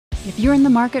If you're in the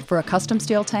market for a custom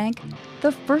steel tank,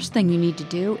 the first thing you need to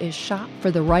do is shop for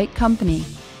the right company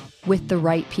with the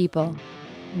right people.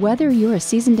 Whether you're a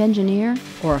seasoned engineer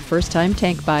or a first-time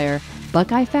tank buyer,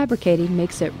 Buckeye Fabricating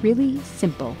makes it really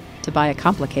simple to buy a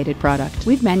complicated product.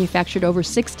 We've manufactured over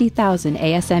 60,000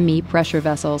 ASME pressure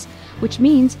vessels, which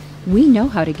means we know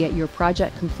how to get your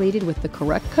project completed with the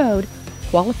correct code,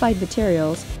 qualified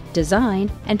materials,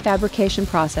 design, and fabrication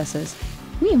processes.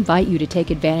 We invite you to take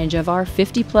advantage of our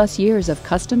 50-plus years of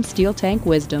custom steel tank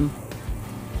wisdom.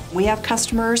 We have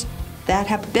customers that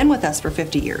have been with us for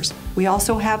 50 years. We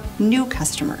also have new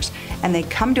customers, and they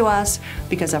come to us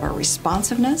because of our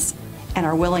responsiveness and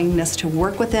our willingness to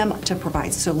work with them to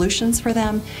provide solutions for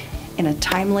them in a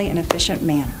timely and efficient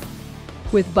manner.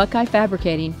 With Buckeye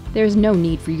Fabricating, there is no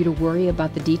need for you to worry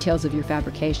about the details of your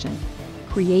fabrication.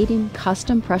 Creating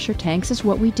custom pressure tanks is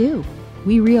what we do.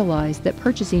 We realize that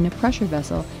purchasing a pressure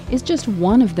vessel is just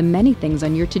one of the many things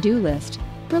on your to-do list.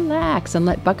 Relax and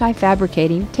let Buckeye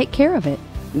Fabricating take care of it.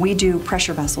 We do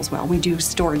pressure vessels well, we do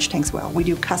storage tanks well, we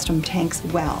do custom tanks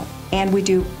well, and we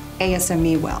do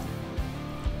ASME well.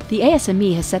 The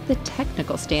ASME has set the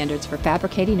technical standards for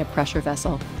fabricating a pressure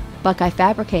vessel. Buckeye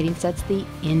Fabricating sets the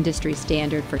industry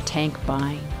standard for tank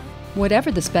buying.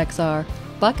 Whatever the specs are,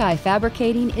 Buckeye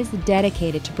Fabricating is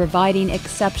dedicated to providing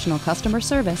exceptional customer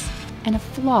service and a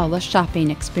flawless shopping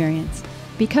experience.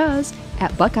 Because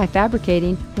at Buckeye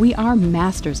Fabricating, we are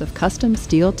masters of custom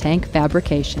steel tank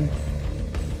fabrication.